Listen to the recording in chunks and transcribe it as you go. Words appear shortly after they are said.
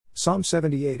Psalm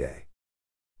 78a.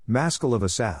 Maskil of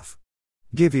Asaph.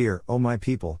 Give ear, O my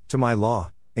people, to my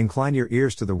law, incline your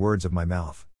ears to the words of my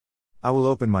mouth. I will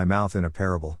open my mouth in a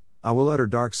parable, I will utter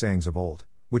dark sayings of old,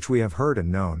 which we have heard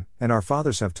and known, and our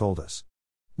fathers have told us.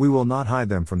 We will not hide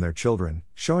them from their children,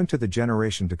 showing to the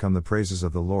generation to come the praises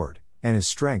of the Lord, and his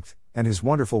strength, and his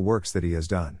wonderful works that he has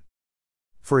done.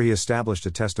 For he established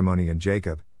a testimony in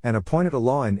Jacob, and appointed a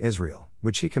law in Israel,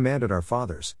 which he commanded our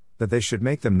fathers, that they should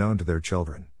make them known to their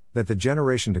children, that the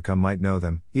generation to come might know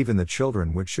them, even the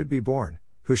children which should be born,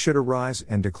 who should arise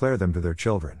and declare them to their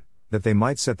children, that they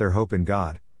might set their hope in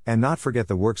God, and not forget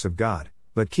the works of God,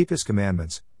 but keep his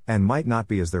commandments, and might not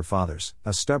be as their fathers,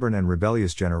 a stubborn and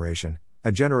rebellious generation,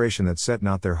 a generation that set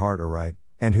not their heart aright,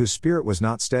 and whose spirit was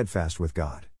not steadfast with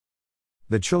God.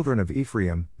 The children of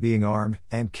Ephraim, being armed,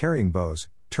 and carrying bows,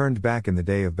 turned back in the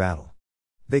day of battle.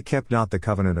 They kept not the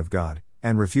covenant of God,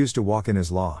 and refused to walk in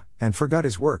his law, and forgot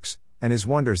his works, and his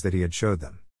wonders that he had showed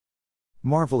them.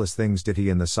 Marvelous things did he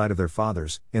in the sight of their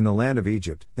fathers, in the land of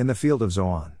Egypt, in the field of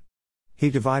Zoan. He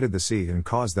divided the sea and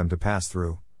caused them to pass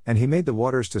through, and he made the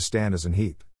waters to stand as an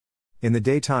heap. In the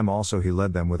daytime also he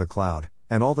led them with a cloud,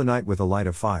 and all the night with a light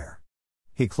of fire.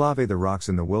 He clave the rocks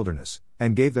in the wilderness,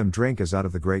 and gave them drink as out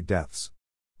of the great depths.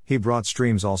 He brought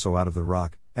streams also out of the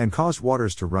rock, and caused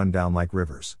waters to run down like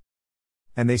rivers.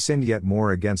 And they sinned yet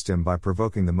more against him by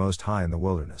provoking the Most High in the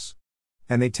wilderness.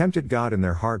 And they tempted God in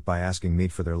their heart by asking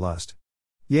meat for their lust.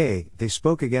 Yea, they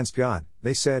spoke against God,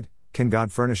 they said, Can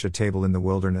God furnish a table in the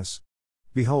wilderness?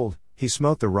 Behold, he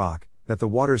smote the rock, that the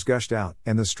waters gushed out,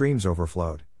 and the streams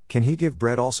overflowed. Can he give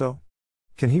bread also?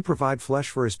 Can he provide flesh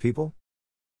for his people?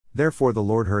 Therefore the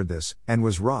Lord heard this, and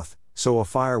was wroth, so a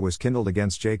fire was kindled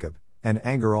against Jacob, and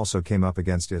anger also came up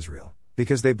against Israel,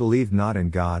 because they believed not in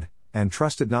God, and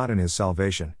trusted not in his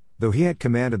salvation, though he had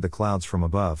commanded the clouds from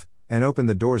above, and opened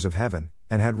the doors of heaven,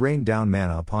 and had rained down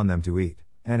manna upon them to eat,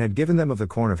 and had given them of the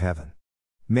corn of heaven.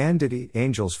 Man did eat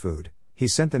angels' food, he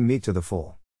sent them meat to the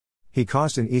full. He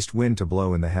caused an east wind to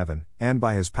blow in the heaven, and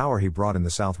by his power he brought in the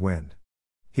south wind.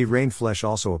 He rained flesh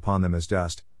also upon them as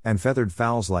dust, and feathered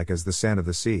fowls like as the sand of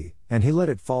the sea, and he let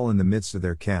it fall in the midst of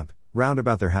their camp, round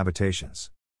about their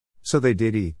habitations. So they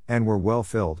did eat, and were well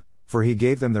filled, for he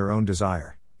gave them their own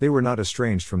desire, they were not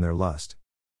estranged from their lust.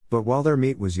 But while their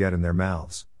meat was yet in their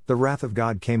mouths, the wrath of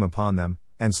God came upon them,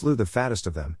 and slew the fattest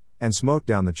of them, and smote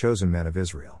down the chosen men of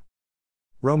Israel.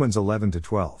 Romans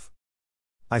 11-12.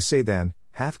 I say then,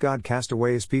 hath God cast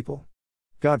away his people?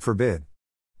 God forbid.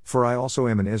 For I also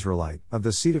am an Israelite, of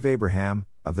the seed of Abraham,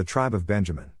 of the tribe of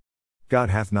Benjamin. God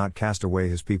hath not cast away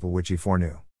his people which he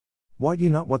foreknew. Wot ye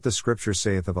not what the Scripture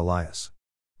saith of Elias?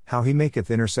 How he maketh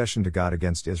intercession to God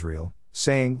against Israel,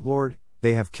 saying, Lord,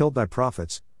 they have killed thy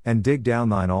prophets, and digged down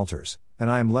thine altars, and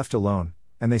I am left alone,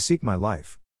 and they seek my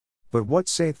life. But what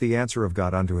saith the answer of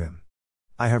God unto him?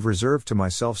 I have reserved to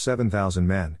myself 7,000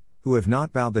 men, who have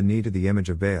not bowed the knee to the image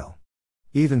of Baal.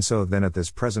 Even so then at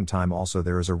this present time also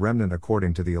there is a remnant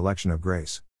according to the election of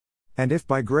grace. And if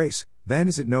by grace, then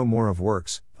is it no more of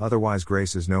works, otherwise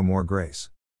grace is no more grace.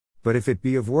 But if it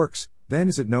be of works, then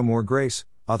is it no more grace,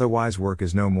 otherwise work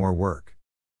is no more work.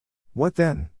 What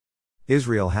then?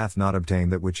 Israel hath not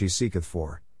obtained that which he seeketh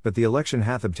for, but the election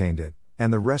hath obtained it,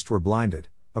 and the rest were blinded,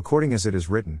 according as it is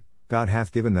written, God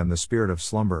hath given them the spirit of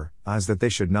slumber, eyes that they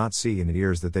should not see and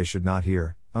ears that they should not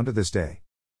hear, unto this day.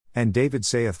 And David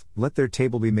saith, Let their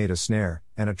table be made a snare,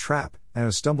 and a trap, and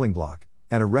a stumbling block,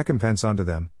 and a recompense unto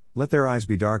them, let their eyes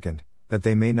be darkened, that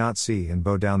they may not see and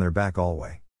bow down their back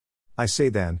alway. I say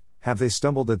then, have they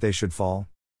stumbled that they should fall?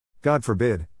 God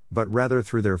forbid, but rather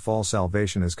through their fall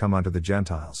salvation is come unto the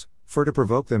Gentiles, for to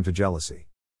provoke them to jealousy.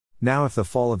 Now if the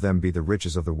fall of them be the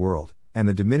riches of the world, and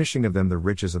the diminishing of them the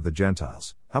riches of the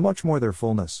Gentiles, how much more their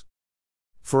fullness?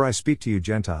 For I speak to you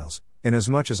Gentiles,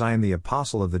 inasmuch as I am the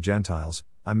apostle of the Gentiles,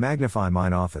 I magnify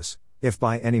mine office, if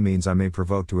by any means I may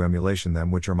provoke to emulation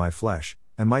them which are my flesh,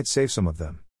 and might save some of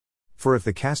them. For if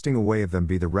the casting away of them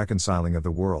be the reconciling of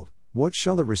the world, what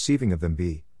shall the receiving of them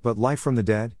be, but life from the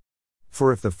dead?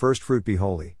 For if the first fruit be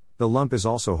holy, the lump is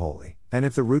also holy, and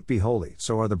if the root be holy,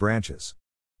 so are the branches.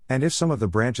 And if some of the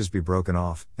branches be broken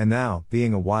off, and thou,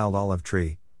 being a wild olive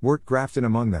tree, wert grafted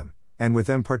among them, and with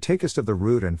them partakest of the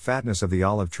root and fatness of the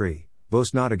olive tree,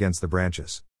 boast not against the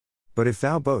branches. But if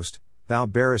thou boast, thou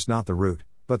bearest not the root,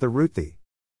 but the root thee.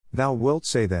 Thou wilt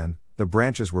say then, the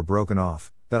branches were broken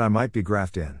off, that I might be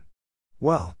grafted in.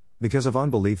 Well, because of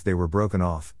unbelief they were broken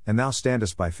off, and thou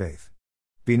standest by faith.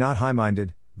 Be not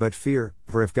high-minded, but fear,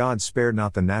 for if God spared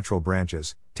not the natural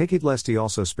branches, take heed lest he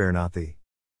also spare not thee.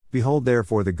 Behold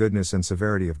therefore the goodness and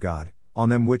severity of God, on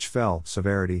them which fell,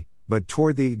 severity, but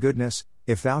toward thee goodness,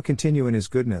 if thou continue in his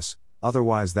goodness,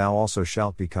 otherwise thou also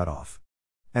shalt be cut off.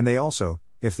 And they also,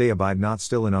 if they abide not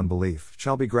still in unbelief,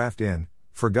 shall be grafted in,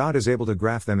 for God is able to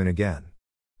graft them in again.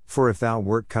 For if thou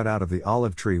wert cut out of the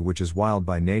olive tree which is wild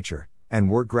by nature, and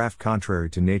wert grafted contrary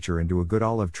to nature into a good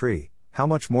olive tree, how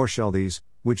much more shall these,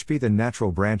 which be the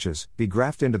natural branches, be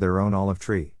grafted into their own olive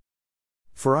tree?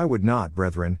 For I would not,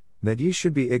 brethren, that ye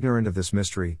should be ignorant of this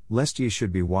mystery, lest ye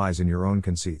should be wise in your own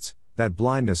conceits, that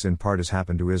blindness in part has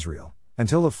happened to Israel,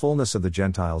 until the fullness of the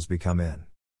Gentiles be come in.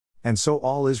 And so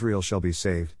all Israel shall be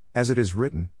saved, as it is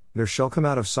written, there shall come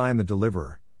out of Sion the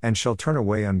deliverer, and shall turn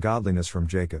away ungodliness from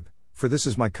Jacob, for this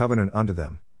is my covenant unto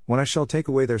them, when I shall take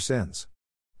away their sins.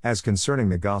 As concerning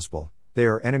the gospel, they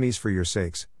are enemies for your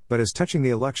sakes, but as touching the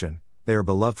election, they are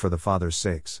beloved for the Father's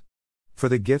sakes. For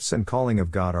the gifts and calling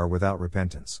of God are without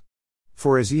repentance.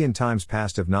 For as ye in times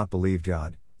past have not believed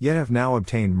God, yet have now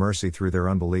obtained mercy through their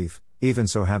unbelief, even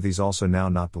so have these also now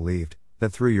not believed,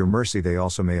 that through your mercy they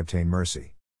also may obtain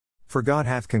mercy. For God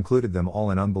hath concluded them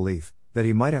all in unbelief, that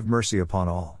he might have mercy upon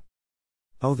all.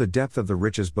 Oh, the depth of the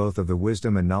riches both of the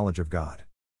wisdom and knowledge of God!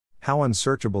 How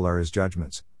unsearchable are his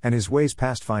judgments, and his ways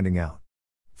past finding out!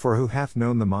 For who hath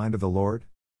known the mind of the Lord?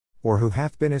 Or who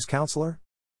hath been his counselor?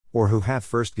 Or who hath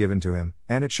first given to him,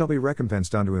 and it shall be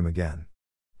recompensed unto him again?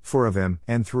 For of him,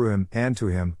 and through him, and to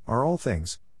him, are all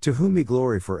things, to whom be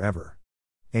glory for ever.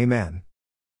 Amen.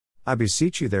 I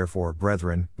beseech you therefore,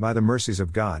 brethren, by the mercies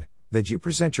of God, that you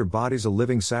present your bodies a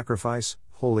living sacrifice,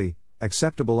 holy,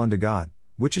 acceptable unto God,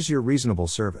 which is your reasonable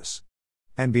service.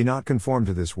 And be not conformed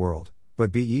to this world,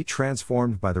 but be ye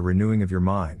transformed by the renewing of your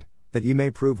mind, that ye may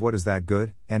prove what is that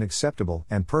good, and acceptable,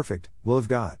 and perfect will of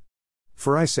God.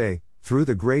 For I say, through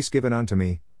the grace given unto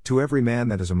me, to every man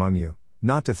that is among you,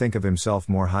 not to think of himself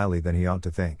more highly than he ought to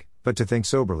think, but to think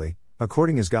soberly,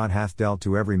 according as God hath dealt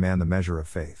to every man the measure of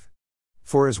faith.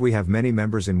 For as we have many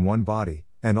members in one body,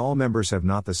 and all members have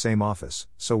not the same office,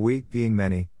 so we, being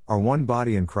many, are one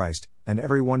body in Christ, and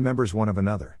every one members one of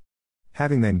another.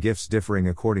 Having then gifts differing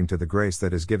according to the grace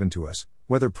that is given to us,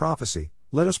 whether prophecy,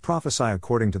 let us prophesy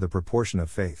according to the proportion of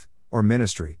faith, or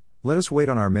ministry, let us wait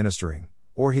on our ministering,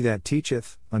 or he that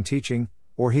teacheth, on teaching,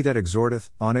 or he that exhorteth,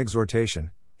 on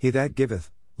exhortation, he that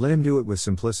giveth, let him do it with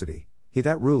simplicity, he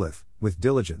that ruleth, with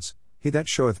diligence, he that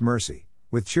showeth mercy,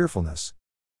 with cheerfulness.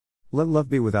 Let love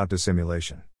be without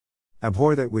dissimulation.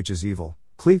 Abhor that which is evil,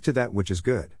 cleave to that which is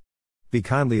good. Be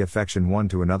kindly affection one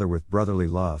to another with brotherly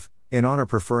love, in honor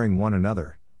preferring one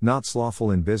another, not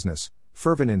slothful in business,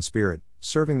 fervent in spirit,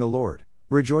 serving the Lord,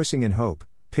 rejoicing in hope,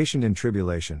 patient in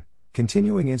tribulation,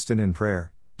 continuing instant in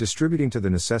prayer, distributing to the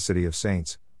necessity of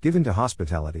saints, given to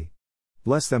hospitality.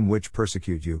 Bless them which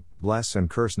persecute you, bless and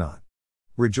curse not.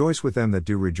 Rejoice with them that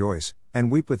do rejoice,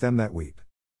 and weep with them that weep.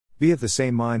 Be of the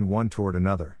same mind one toward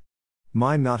another.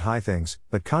 Mind not high things,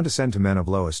 but condescend to men of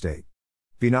low estate.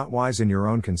 Be not wise in your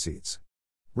own conceits.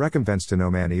 Recompense to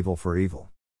no man evil for evil.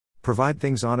 Provide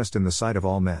things honest in the sight of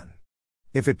all men.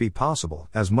 If it be possible,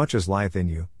 as much as lieth in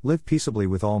you, live peaceably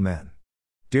with all men.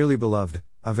 Dearly beloved,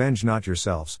 avenge not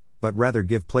yourselves, but rather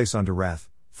give place unto wrath,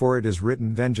 for it is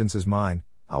written, Vengeance is mine,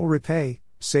 I will repay,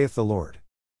 saith the Lord.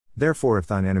 Therefore if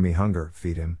thine enemy hunger,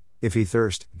 feed him, if he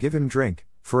thirst, give him drink,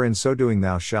 for in so doing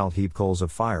thou shalt heap coals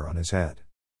of fire on his head.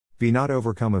 Be not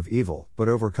overcome of evil, but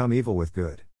overcome evil with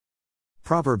good.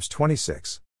 Proverbs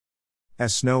 26.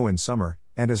 As snow in summer,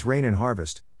 and as rain in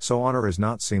harvest, so honor is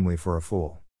not seemly for a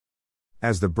fool.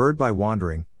 As the bird by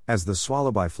wandering, as the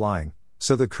swallow by flying,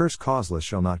 so the curse causeless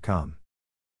shall not come.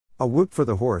 A whip for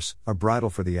the horse, a bridle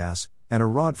for the ass, and a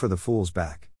rod for the fool's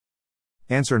back.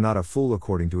 Answer not a fool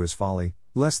according to his folly,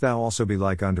 lest thou also be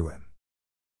like unto him.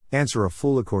 Answer a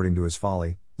fool according to his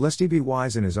folly, lest he be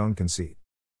wise in his own conceit.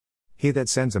 He that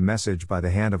sends a message by the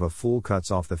hand of a fool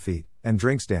cuts off the feet, and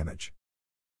drinks damage.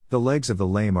 The legs of the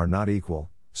lame are not equal,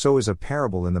 so is a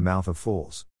parable in the mouth of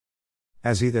fools.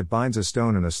 As he that binds a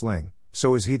stone in a sling,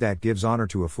 so is he that gives honor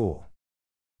to a fool.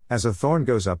 As a thorn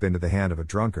goes up into the hand of a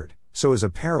drunkard, so is a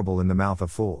parable in the mouth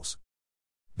of fools.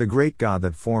 The great God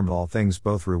that formed all things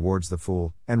both rewards the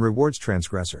fool, and rewards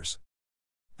transgressors.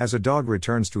 As a dog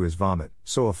returns to his vomit,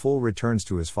 so a fool returns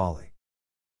to his folly.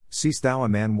 Seest thou a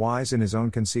man wise in his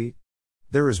own conceit?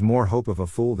 There is more hope of a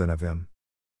fool than of him.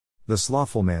 The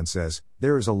slothful man says,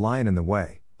 There is a lion in the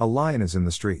way, a lion is in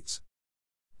the streets.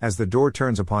 As the door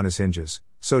turns upon his hinges,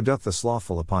 so doth the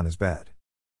slothful upon his bed.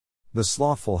 The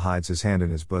slothful hides his hand in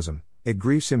his bosom, it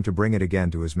grieves him to bring it again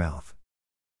to his mouth.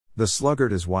 The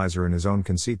sluggard is wiser in his own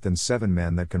conceit than 7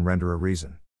 men that can render a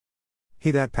reason. He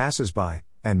that passes by,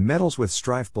 and meddles with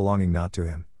strife belonging not to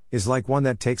him, is like one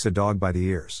that takes a dog by the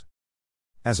ears.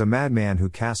 As a madman who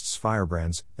casts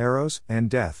firebrands, arrows, and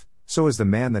death, so is the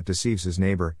man that deceives his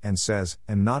neighbor, and says,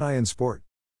 Am not I in sport?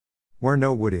 Where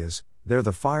no wood is, there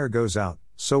the fire goes out,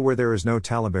 so where there is no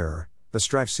talebearer, the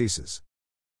strife ceases.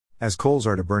 As coals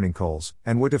are to burning coals,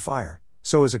 and wood to fire,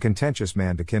 so is a contentious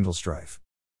man to kindle strife.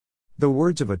 The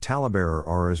words of a talebearer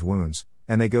are as wounds,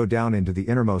 and they go down into the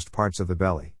innermost parts of the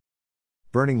belly.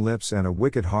 Burning lips and a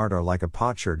wicked heart are like a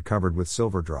potsherd covered with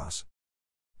silver dross.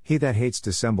 He that hates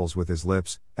dissembles with his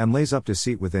lips, and lays up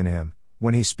deceit within him.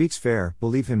 When he speaks fair,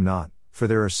 believe him not, for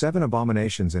there are 7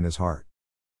 abominations in his heart.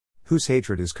 Whose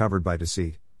hatred is covered by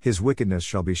deceit, his wickedness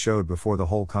shall be showed before the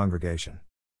whole congregation.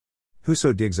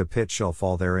 Whoso digs a pit shall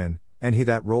fall therein, and he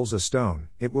that rolls a stone,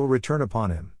 it will return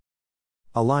upon him.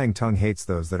 A lying tongue hates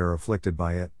those that are afflicted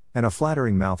by it, and a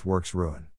flattering mouth works ruin.